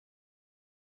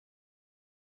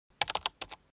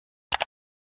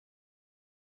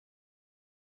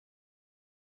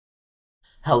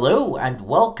Hello and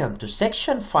welcome to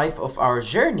section 5 of our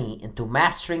journey into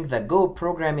mastering the Go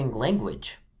programming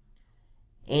language.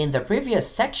 In the previous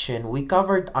section, we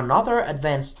covered another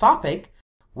advanced topic,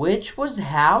 which was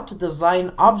how to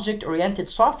design object-oriented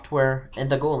software in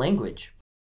the Go language.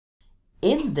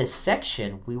 In this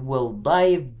section, we will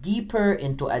dive deeper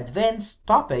into advanced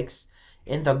topics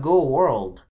in the Go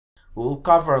world. We will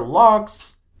cover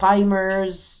locks,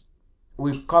 timers,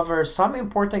 we'll cover some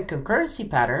important concurrency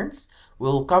patterns,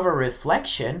 we'll cover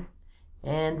reflection,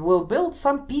 and we'll build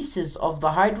some pieces of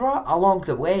the Hydra along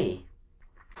the way.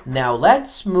 Now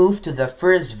let's move to the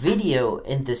first video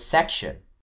in this section.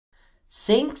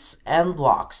 Syncs and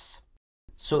locks.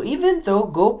 So even though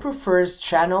Go prefers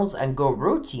channels and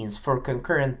goroutines for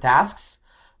concurrent tasks,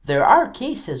 there are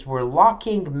cases where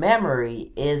locking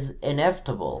memory is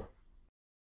inevitable.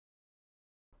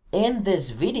 In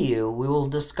this video, we will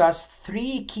discuss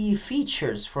 3 key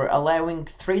features for allowing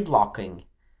thread locking.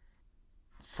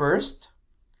 First,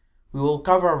 we will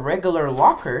cover regular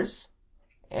lockers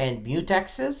and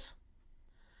mutexes.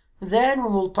 Then we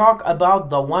will talk about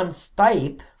the once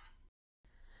type.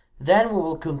 Then we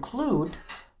will conclude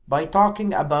by talking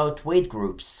the wait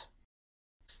groups.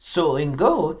 So in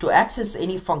Go, to access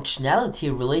any functionality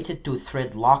related to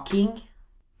thread locking,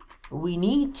 we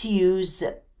need to use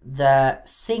the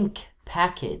sync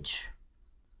package,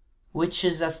 which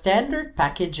is a standard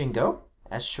package in Go,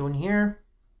 as shown here.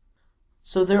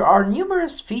 So there are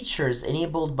numerous features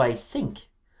enabled by sync.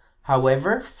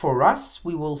 However, for us,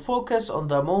 we will focus on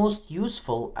the most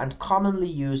useful and commonly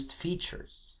used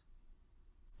features.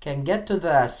 You can get to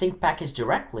the sync package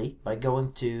directly by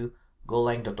going to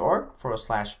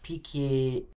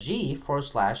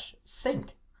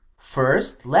golang.org/pkg/sync.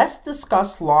 First, let's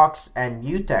discuss locks and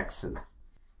mutexes.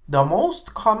 The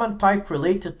most common type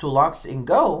related to locks in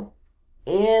Go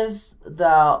is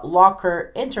the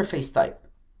locker interface type,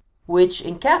 which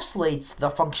encapsulates the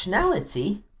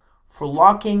functionality for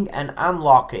locking and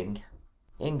unlocking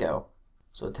in Go.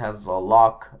 So it has the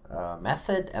lock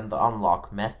method and the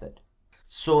unlock method.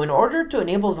 So in order to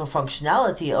enable the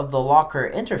functionality of the locker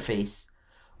interface,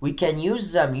 we can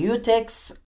use the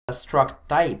mutex struct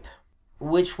type,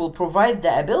 which will provide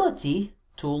the ability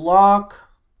to lock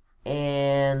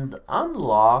and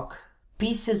unlock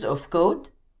pieces of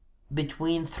code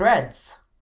between threads,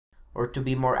 or to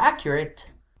be more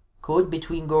accurate, code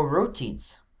between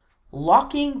goroutines.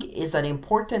 Locking is an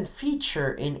important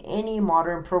feature in any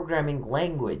modern programming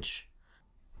language.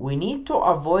 We need to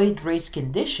avoid race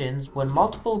conditions when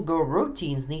multiple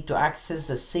goroutines need to access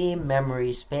the same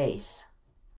memory space.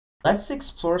 Let's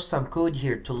explore some code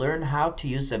here to learn how to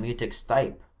use the mutex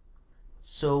type.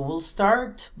 So we'll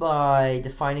start by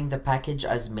defining the package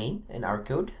as main in our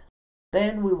code.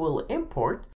 Then we will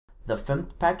import the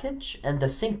fimp package and the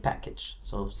sync package.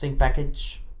 So sync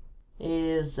package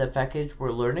is a package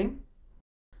we're learning.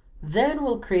 Then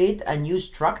we'll create a new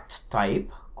struct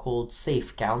type called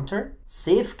saveCounter.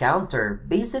 SaveCounter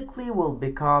basically will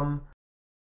become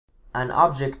an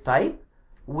object type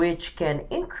which can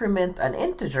increment an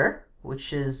integer,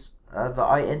 which is the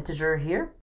I integer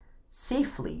here,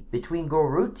 safely between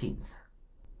goroutines,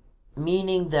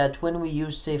 meaning that when we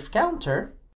use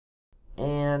SaveCounter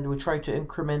and we try to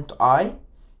increment I,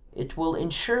 it will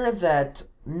ensure that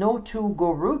no two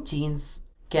goroutines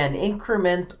can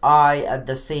increment I at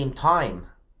the same time,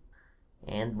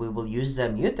 and we will use the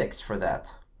mutex for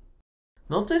that.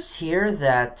 Notice here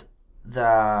that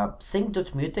the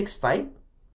sync.mutex type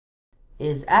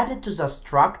is added to the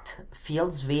struct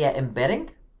fields via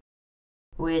embedding,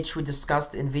 which we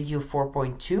discussed in video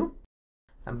 4.2.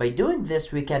 And by doing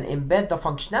this, we can embed the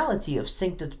functionality of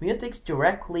sync.mutex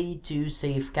directly to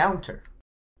SaveCounter.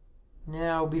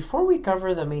 Now, before we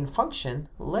cover the main function,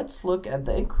 let's look at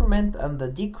the increment and the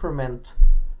decrement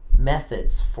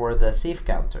methods for the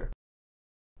SaveCounter.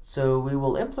 So we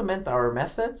will implement our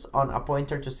methods on a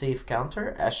pointer to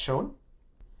SaveCounter as shown.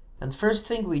 And first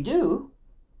thing we do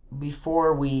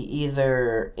before we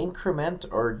either increment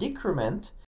or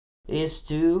decrement is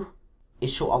to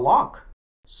issue a lock.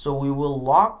 So we will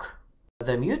lock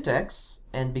the mutex,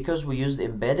 and because we used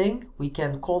embedding, we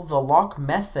can call the lock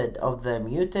method of the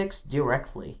mutex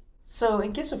directly. So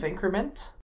in case of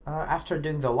increment, after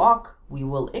doing the lock, we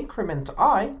will increment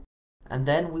I, and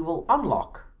then we will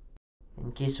unlock.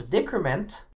 In case of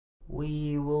decrement,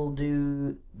 we will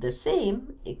do the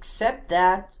same, except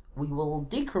that we will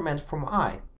decrement from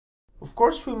I. Of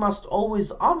course, we must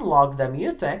always unlock the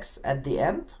mutex at the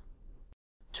end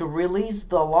to release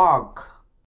the lock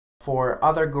for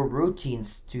other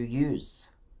goroutines to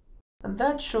use. And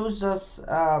that shows us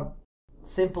a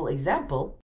simple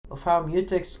example of how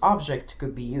mutex object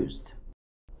could be used.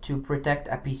 to protect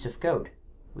a piece of code,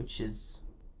 which is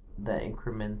the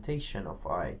incrementation of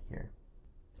I here.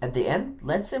 At the end,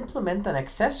 let's implement an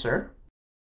accessor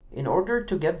in order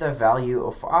to get the value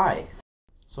of I.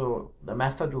 So the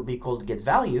method will be called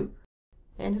getValue,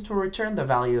 and it will return the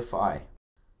value of I.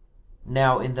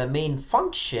 Now in the main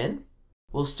function,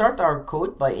 we'll start our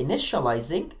code by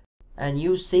initializing a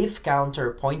new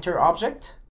safe_counter pointer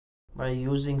object by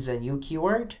using the new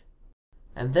keyword.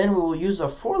 And then we will use a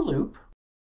for loop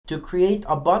to create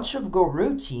a bunch of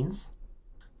goroutines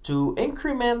to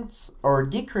increment or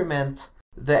decrement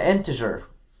the integer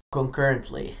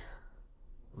concurrently.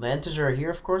 The integer here,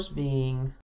 of course,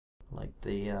 being like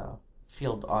the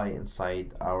field I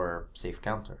inside our safe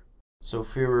counter. So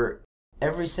for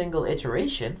every single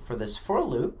iteration for this for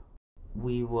loop,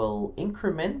 we will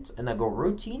increment in a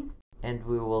goroutine, and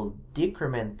we will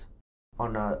decrement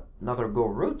on another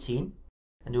goroutine,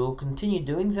 and we will continue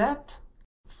doing that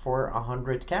for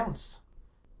 100 counts.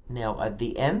 Now at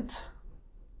the end,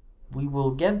 we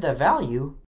will get the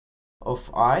value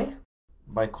of I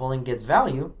by calling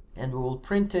getValue, and we will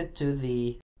print it to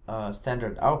the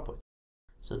standard output.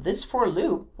 So this for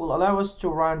loop will allow us to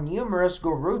run numerous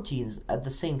goroutines at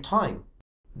the same time.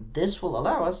 This will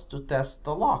allow us to test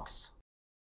the locks.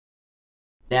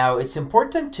 Now it's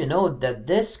important to note that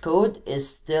this code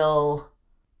is still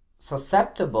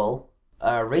susceptible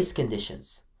race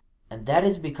conditions, and that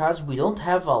is because we don't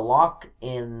have a lock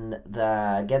in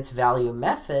the getValue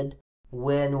method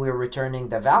when we're returning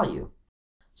the value.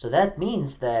 So that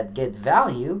means that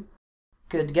getValue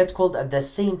could get called at the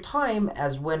same time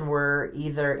as when we're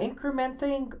either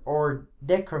incrementing or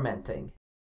decrementing.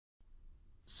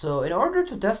 So in order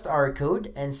to test our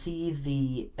code and see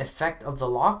the effect of the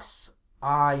locks,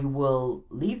 I will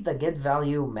leave the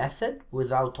getValue method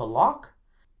without a lock,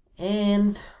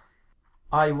 and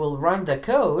I will run the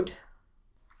code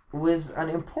with an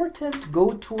important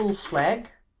GoTool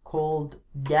flag called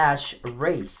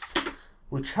 -race,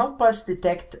 which help us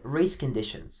detect race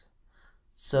conditions.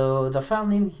 So the file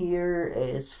name here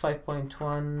is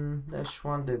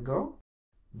 5.1-1.go,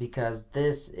 because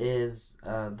this is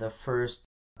the first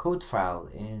code file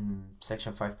in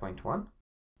section 5.1.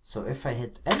 So if I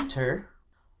hit enter,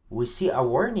 we see a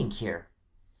warning here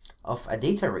of a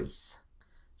data race.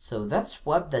 So that's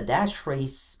what the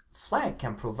 -race flag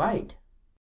can provide.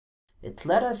 It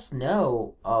let us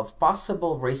know of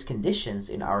possible race conditions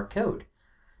in our code.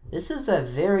 This is a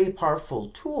very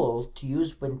powerful tool to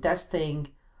use when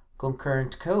testing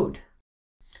concurrent code.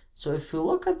 So if we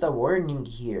look at the warning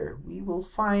here, we will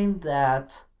find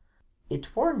that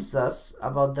it warns us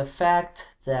about the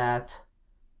fact that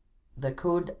the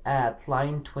code at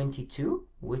line 22,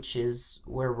 which is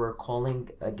where we're calling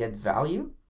a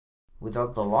getValue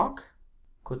without the lock,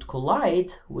 could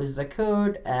collide with the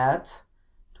code at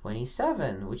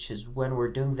 27, which is when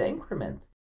we're doing the increment.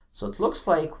 So it looks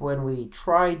like when we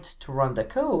tried to run the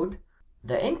code,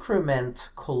 the increment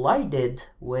collided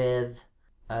with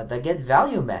the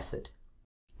getValue method,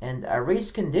 and a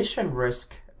race condition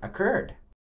risk occurred.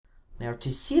 Now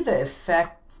to see the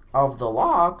effect of the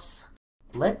locks,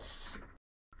 let's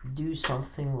do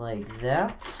something like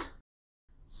that.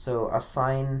 So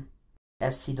assign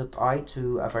sc.i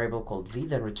to a variable called v,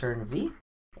 then return v,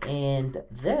 and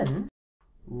then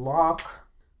lock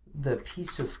the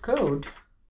piece of code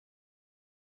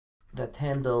that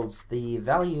handles the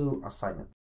value assignment.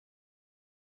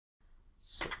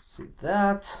 So let's see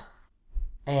that,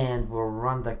 and we'll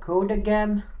run the code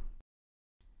again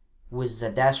with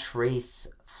the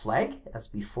 -race flag as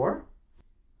before,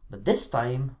 but this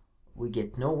time we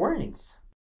get no warnings.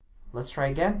 Let's try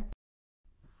again.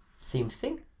 Same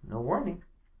thing, no warning.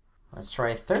 Let's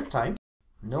try a third time.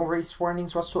 No race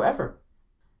warnings whatsoever.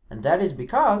 And that is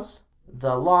because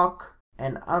the lock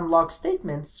and unlock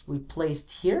statements we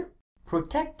placed here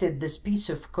protected this piece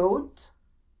of code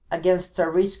against a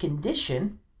race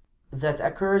condition that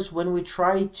occurs when we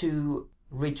try to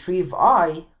retrieve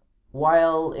I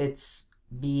while it's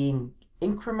being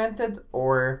incremented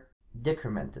or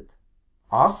decremented.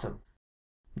 Awesome.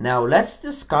 Now let's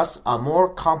discuss a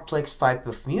more complex type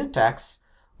of mutex,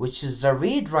 which is the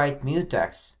read-write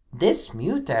mutex. This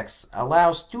mutex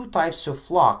allows two types of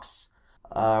locks,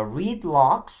 read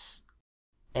locks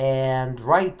and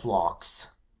write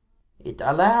locks. It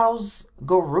allows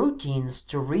goroutines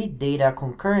to read data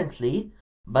concurrently,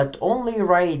 but only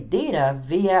write data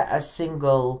via a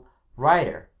single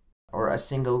writer, or a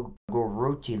single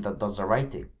goroutine that does the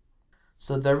writing.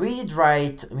 So the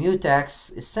read-write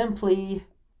mutex is simply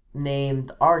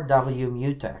named RW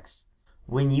mutex.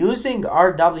 When using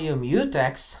RW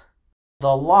mutex,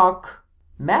 the lock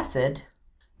method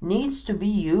needs to be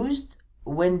used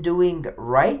when doing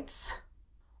writes,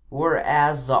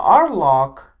 whereas the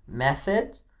rlock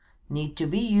method need to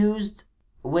be used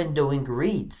when doing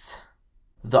reads.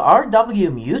 The RW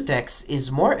mutex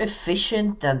is more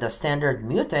efficient than the standard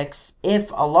mutex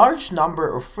if a large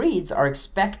number of reads are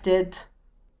expected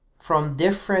from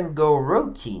different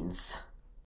goroutines.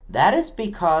 That is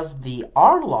because the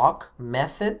rlock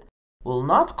method will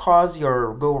not cause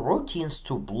your goroutines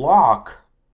to block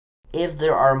if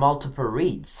there are multiple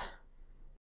reads.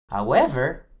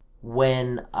 However,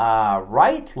 when a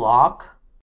write lock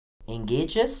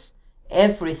engages,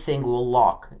 everything will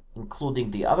lock,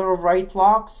 including the other write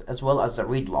locks as well as the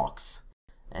read locks.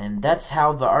 And that's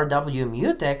how the RW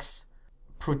mutex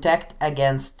protect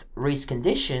against race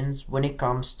conditions when it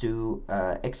comes to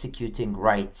executing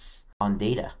writes on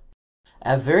data.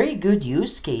 A very good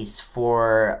use case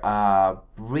for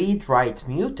read-write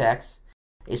mutex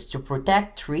is to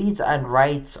protect reads and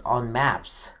writes on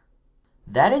maps.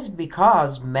 That is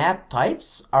because map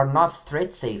types are not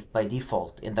thread safe by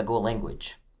default in the Go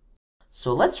language.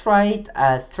 So let's write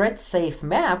a thread safe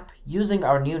map using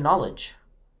our new knowledge.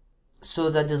 So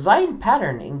the design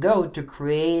pattern in Go to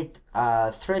create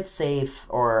a thread safe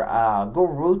or a Go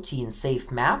routine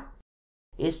safe map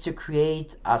is to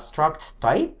create a struct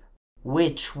type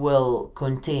which will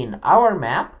contain our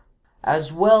map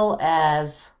as well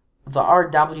as the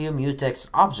RW mutex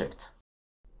object.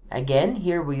 Again,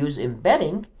 here we use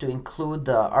embedding to include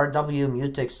the RW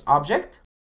mutex object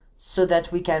so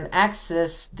that we can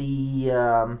access the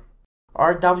RW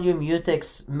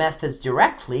mutex methods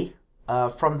directly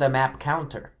from the map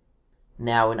counter.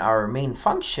 Now in our main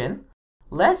function,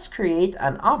 let's create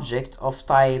an object of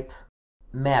type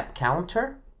map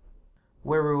counter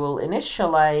where we will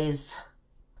initialize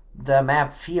the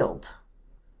map field.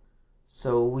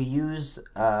 So we use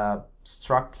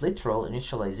struct literal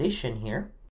initialization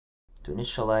here to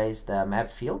initialize the map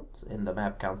field in the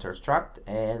map counter struct,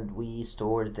 and we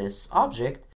store this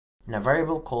object in a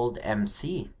variable called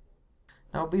MC.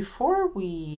 Now before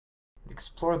we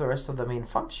explore the rest of the main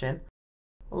function,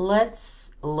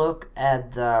 let's look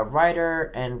at the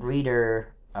writer and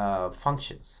reader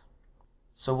functions.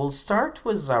 So we'll start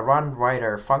with the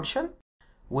runWriter function,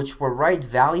 which will write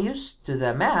values to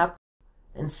the map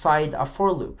inside a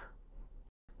for loop.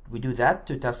 We do that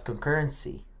to test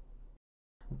concurrency.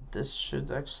 This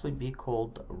should actually be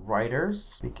called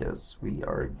writers because we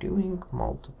are doing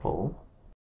multiple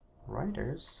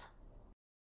writers.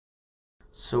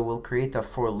 So we'll create a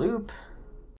for loop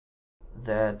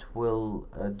that will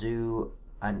do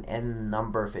an n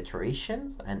number of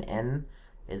iterations, and n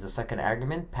is the second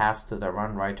argument passed to the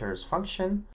runWriters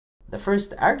function. The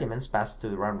first arguments passed to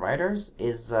the runWriters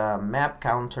is a map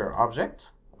counter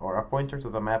object, or a pointer to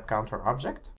the map counter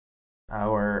object,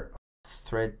 our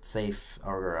thread safe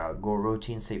or Go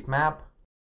routine safe map.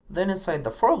 Then inside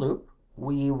the for loop,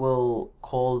 we will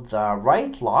call the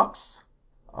write locks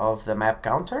of the map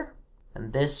counter,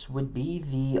 and this would be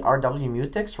the RW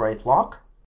mutex write lock.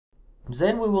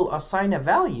 Then we will assign a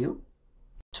value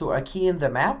to a key in the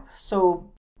map.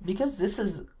 So because this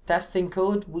is testing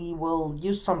code, we will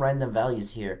use some random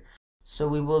values here. So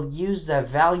we will use the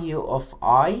value of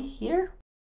I here,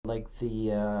 like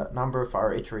the number of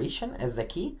our iteration, as the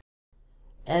key.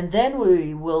 And then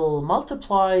we will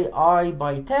multiply I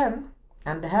by 10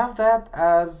 and have that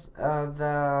as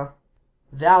the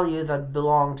value that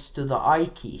belongs to the I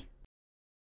key.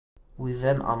 We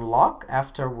then unlock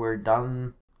after we're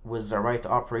done with the write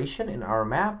operation in our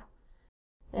map,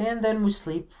 and then we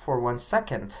sleep for 1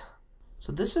 second.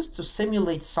 So this is to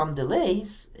simulate some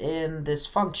delays in this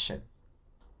function.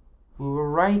 We will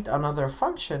write another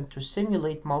function to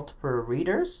simulate multiple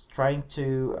readers trying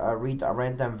to read a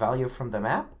random value from the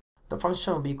map. The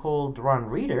function will be called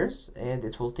runReaders, and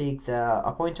it will take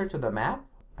a pointer to the map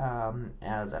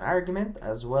as an argument,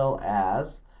 as well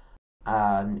as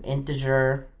an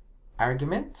integer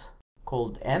argument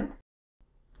called n.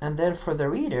 And then for the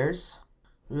readers,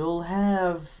 we will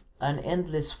have an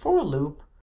endless for loop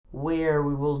where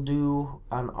we will do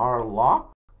an rlock,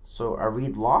 so a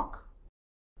read lock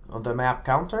on the map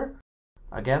counter.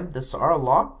 Again, this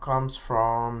rlock comes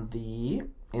from the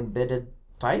embedded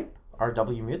type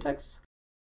RW mutex.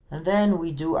 And then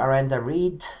we do a random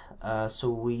read, so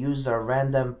we use a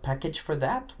random package for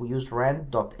that. We use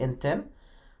rand.intn,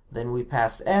 then we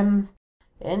pass n.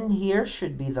 N here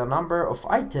should be the number of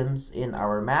items in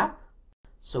our map.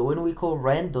 So when we call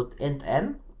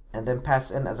rand.intn and then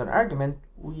pass n as an argument,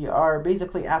 we are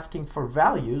basically asking for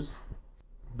values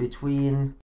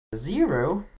between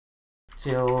 0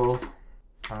 till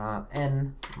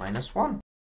n minus 1.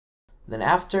 Then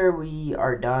after we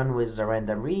are done with the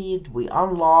random read, we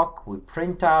unlock, we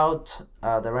print out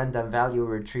the random value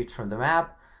retrieved from the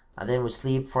map, and then we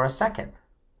sleep for a second.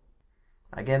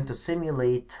 Again, to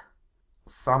simulate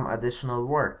some additional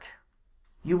work.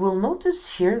 You will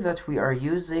notice here that we are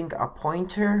using a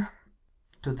pointer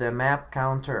to the map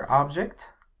counter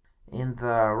object in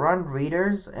the run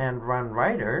readers and run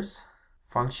writers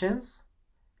functions.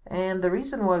 And the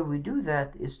reason why we do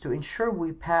that is to ensure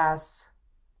we pass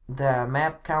the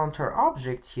map counter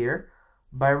object here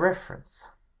by reference.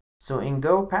 So in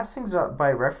Go, passing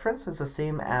by reference is the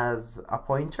same as a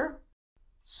pointer.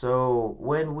 So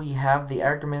when we have the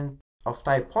argument of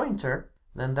type pointer,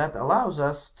 then that allows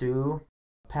us to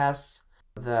pass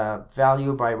the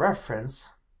value by reference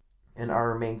in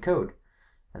our main code.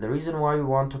 And the reason why we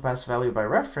want to pass value by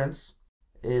reference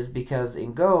is because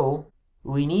in Go,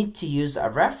 we need to use a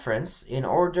reference in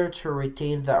order to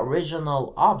retain the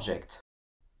original object.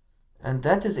 And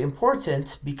that is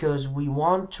important because we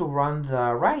want to run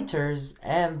the writers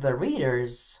and the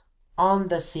readers on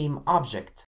the same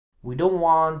object. We don't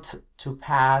want to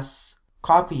pass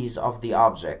copies of the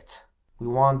object. We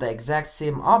want the exact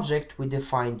same object we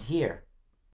defined here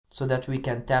so that we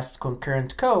can test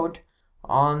concurrent code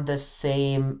on the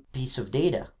same piece of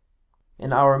data.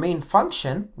 In our main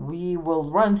function, we will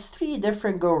run 3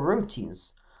 different Go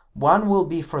routines. One will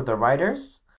be for the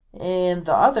writers, and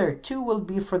the other 2 will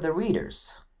be for the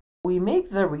readers. We make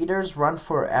the readers run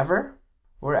forever,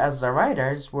 whereas the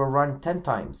writers will run 10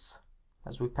 times,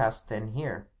 as we pass 10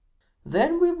 here.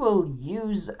 Then we will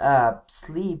use a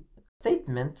sleep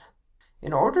statement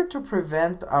in order to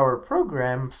prevent our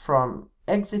program from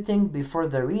exiting before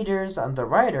the readers and the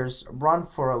writers run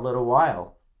for a little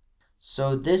while.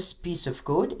 So this piece of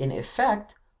code, in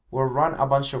effect, will run a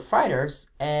bunch of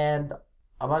writers and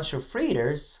a bunch of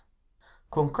readers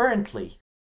concurrently,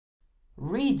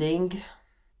 reading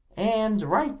and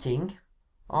writing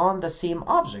on the same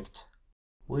object,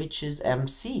 which is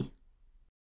MC.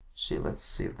 So let's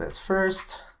save that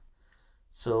first.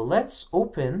 So let's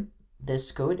open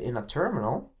this code in a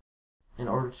terminal in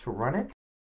order to run it.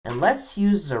 And let's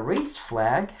use the race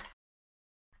flag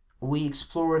we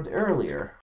explored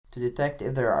earlier to detect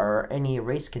if there are any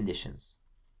race conditions.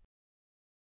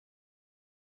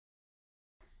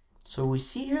 So we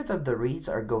see here that the reads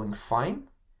are going fine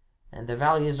and the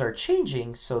values are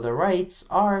changing, so the writes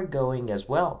are going as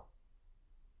well.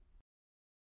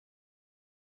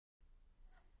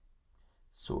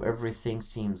 So everything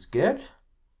seems good.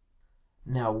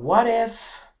 Now what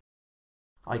if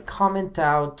I comment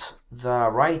out the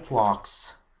write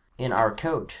locks in our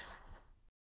code?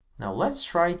 Now let's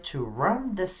try to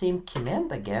run the same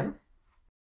command again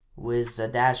with the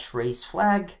 -race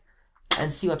flag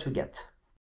and see what we get.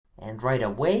 And right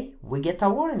away we get a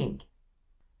warning.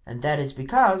 And that is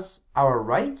because our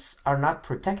writes are not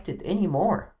protected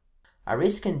anymore. A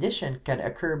race condition can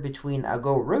occur between a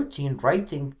Go routine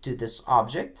writing to this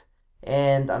object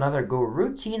and another Go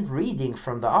routine reading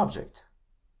from the object.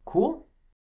 Cool?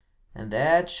 And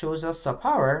that shows us the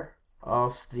power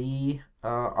of the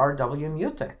RW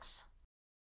mutex.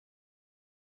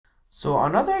 So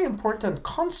another important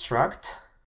construct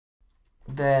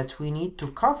that we need to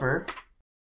cover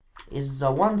is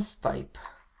the once type.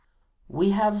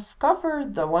 We have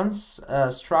covered the once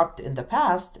struct in the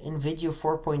past in video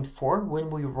 4.4 when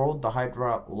we wrote the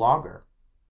Hydra logger.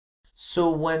 So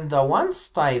when the once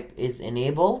type is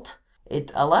enabled,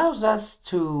 it allows us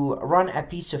to run a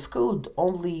piece of code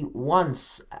only once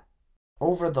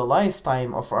over the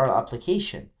lifetime of our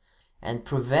application and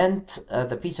prevent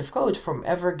the piece of code from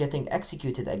ever getting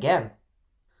executed again.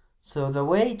 So the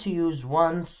way to use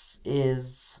once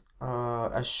is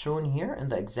as shown here in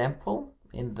the example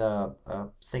in the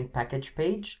sync package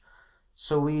page.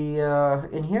 So we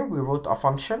in here we wrote a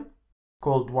function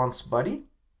called onceBuddy,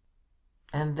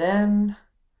 and then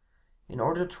in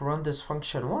order to run this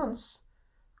function once,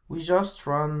 we just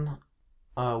run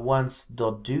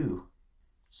once.do.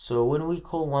 So when we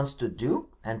call once.do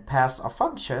and pass a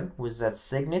function with that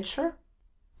signature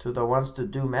to the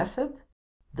once.do method,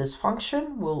 this function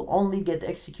will only get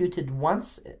executed once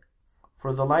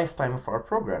for the lifetime of our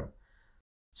program.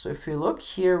 So if we look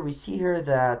here, we see here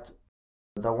that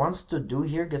the once.do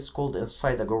here gets called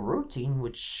inside a Go routine,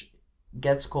 which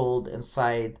gets called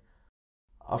inside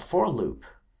a for loop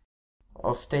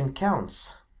of 10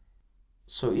 counts.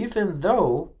 So even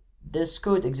though this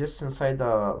code exists inside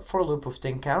the for loop of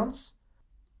 10 counts,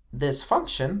 this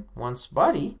function,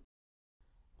 onceBuddy,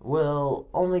 will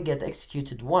only get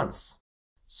executed once.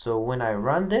 So when I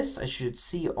run this, I should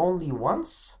see only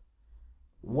once.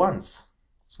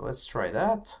 So let's try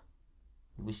that.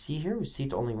 We see here, we see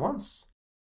it only once.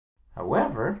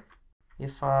 However,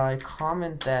 if I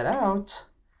comment that out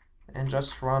and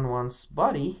just run once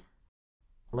body,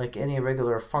 like any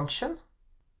regular function,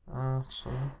 so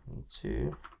need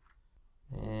to,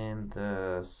 and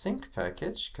the sync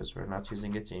package, because we're not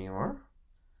using it anymore.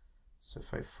 So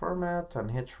if I format and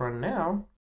hit run now,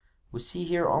 we see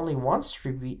here only once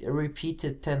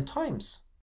repeated 10 times.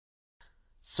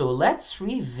 So let's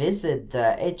revisit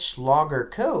the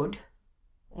HLogger code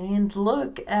and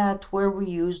look at where we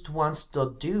used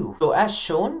once.do. So as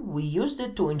shown, we used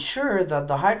it to ensure that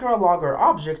the HydraLogger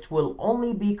object will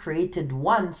only be created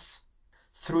once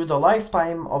through the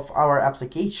lifetime of our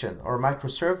application or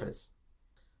microservice.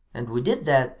 And we did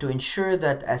that to ensure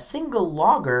that a single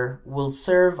logger will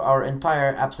serve our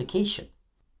entire application.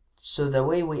 So the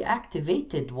way we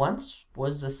activated once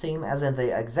was the same as in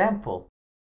the example.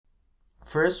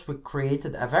 First, we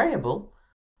created a variable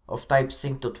of type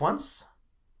sync.once.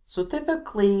 So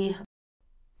typically,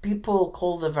 people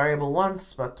call the variable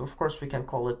once, but of course we can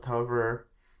call it however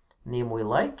name we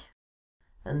like.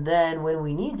 And then when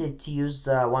we needed to use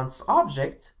the once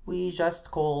object, we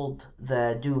just called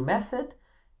the do method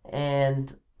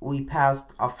and we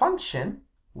passed a function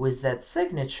with that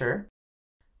signature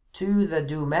to the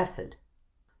do method.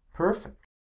 Perfect.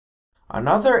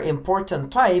 Another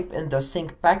important type in the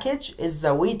sync package is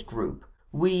the wait group.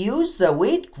 We use the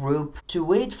wait group to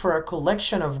wait for a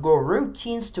collection of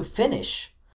goroutines to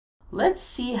finish. Let's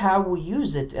see how we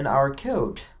use it in our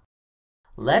code.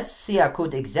 Let's see a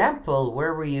code example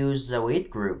where we use the wait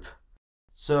group.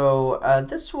 So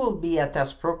this will be a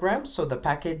test program, so the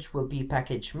package will be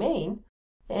package main,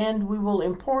 and we will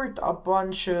import a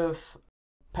bunch of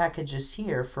packages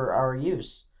here for our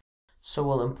use. So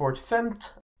we'll import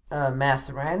fimt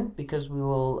mathran because we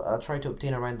will try to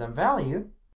obtain a random value.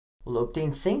 We'll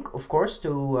obtain sync, of course,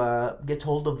 to get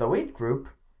hold of the wait group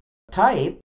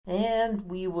type, and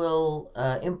we will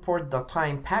import the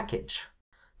time package.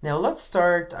 Now let's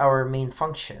start our main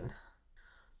function.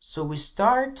 So we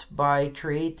start by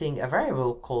creating a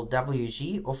variable called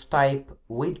wg of type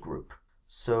wait group.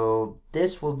 So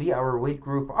this will be our wait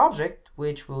group object,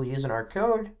 which we'll use in our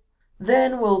code.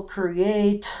 Then we'll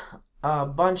create a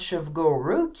bunch of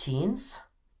goroutines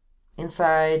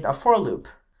inside a for loop.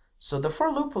 So the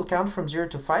for loop will count from 0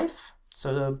 to 5.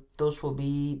 So those will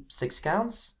be 6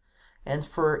 counts. And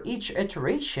for each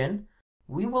iteration,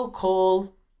 we will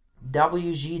call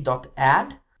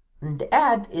wg.add. And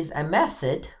add is a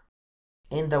method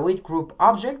in the wait group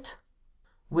object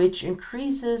which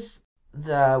increases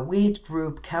the wait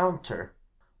group counter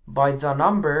by the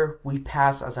number we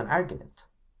pass as an argument.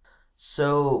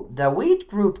 So the wait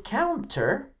group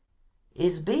counter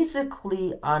is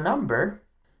basically a number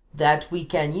that we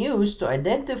can use to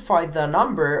identify the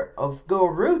number of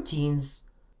goroutines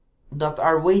that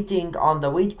are waiting on the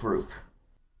wait group.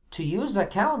 To use a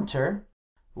counter,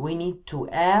 we need to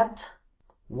add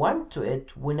 1 to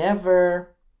it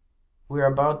whenever we're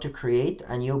about to create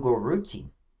a new goroutine.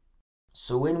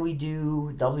 So when we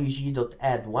do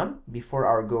wg.add1 before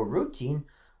our goroutine,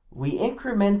 we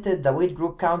incremented the wait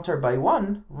group counter by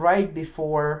 1 right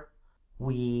before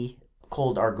we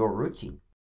called our goroutine.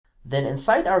 Then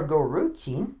inside our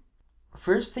goroutine,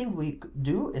 first thing we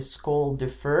do is call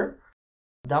defer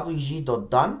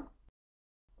wg.done,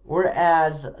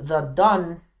 whereas the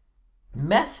done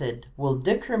method will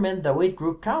decrement the wait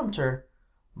group counter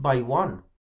by 1.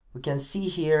 We can see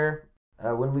here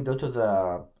when we go to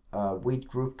the wait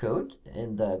group code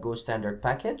in the Go standard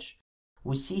package,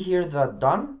 we see here that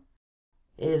done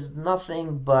is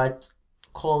nothing but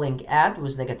calling add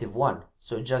with -1.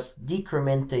 So just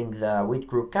decrementing the wait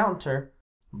group counter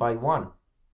by 1.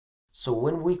 So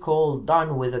when we call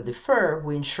done with a defer,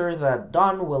 we ensure that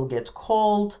done will get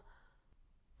called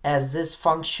as this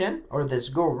function or this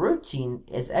goroutine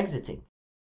is exiting.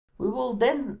 We will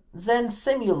then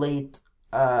simulate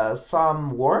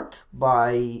some work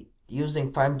by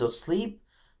using time.sleep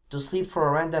to sleep for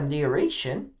a random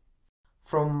duration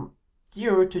from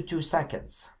 0 to 2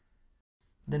 seconds.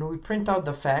 Then we print out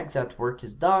the fact that work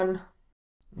is done.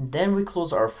 And then we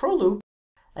close our for loop.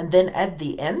 And then at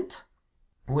the end,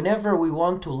 whenever we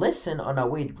want to listen on a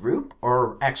wait group,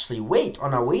 or actually wait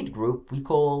on a wait group, we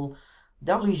call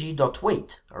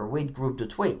wg.wait or wait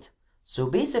group.wait. So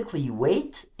basically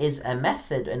wait is a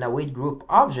method in a wait group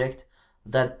object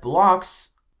that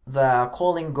blocks the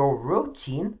calling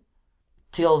goroutine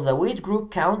till the wait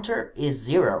group counter is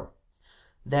 0.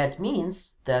 That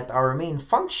means that our main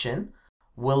function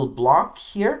will block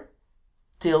here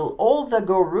till all the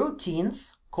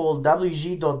goroutines called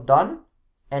wg.done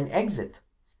and exit.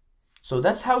 So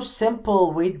that's how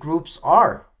simple wait groups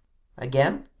are.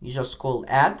 Again, you just call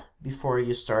add before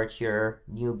you start your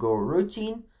new Go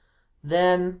routine.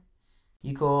 Then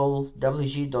you call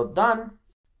wg.done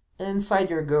inside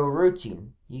your Go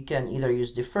routine. You can either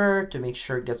use defer to make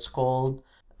sure it gets called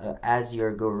as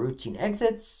your Go routine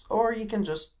exits, or you can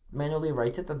just manually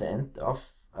write it at the end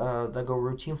of the Go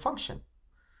routine function.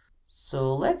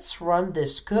 So let's run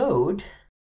this code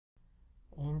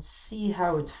and see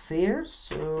how it fares.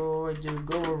 So I do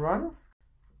go run,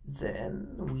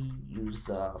 then we use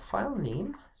a file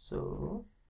name, so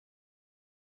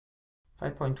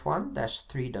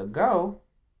 5.1-3.go.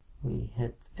 We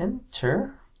hit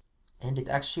enter and it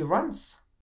actually runs.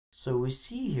 So we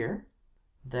see here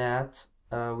that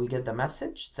we get the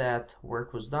message that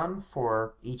work was done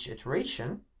for each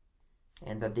iteration,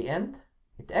 and at the end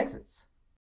it exits.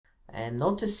 And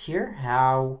notice here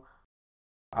how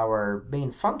our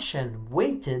main function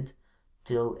waited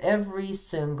till every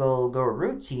single Go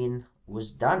routine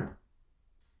was done.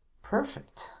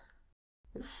 Perfect.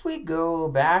 If we go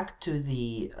back to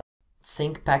the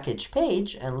sync package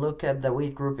page and look at the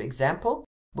wait group example,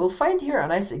 we'll find here a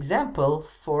nice example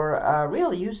for a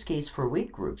real use case for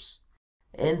wait groups.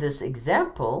 In this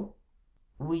example,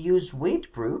 we use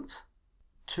wait group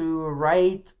to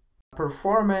write a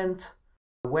performant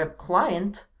web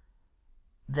client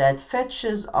that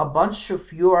fetches a bunch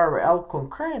of URL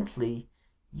concurrently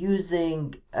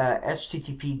using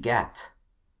HTTP GET.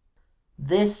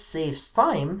 This saves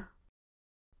time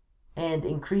and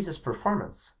increases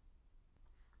performance.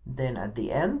 Then at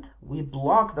the end, we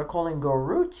block the call and go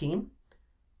routine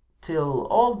till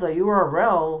all the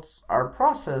URLs are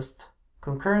processed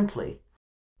concurrently.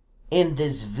 In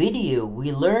this video,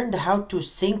 we learned how to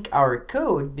sync our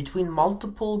code between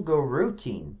multiple Go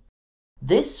routines.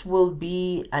 This will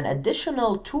be an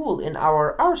additional tool in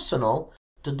our arsenal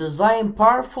to design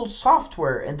powerful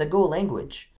software in the Go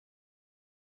language.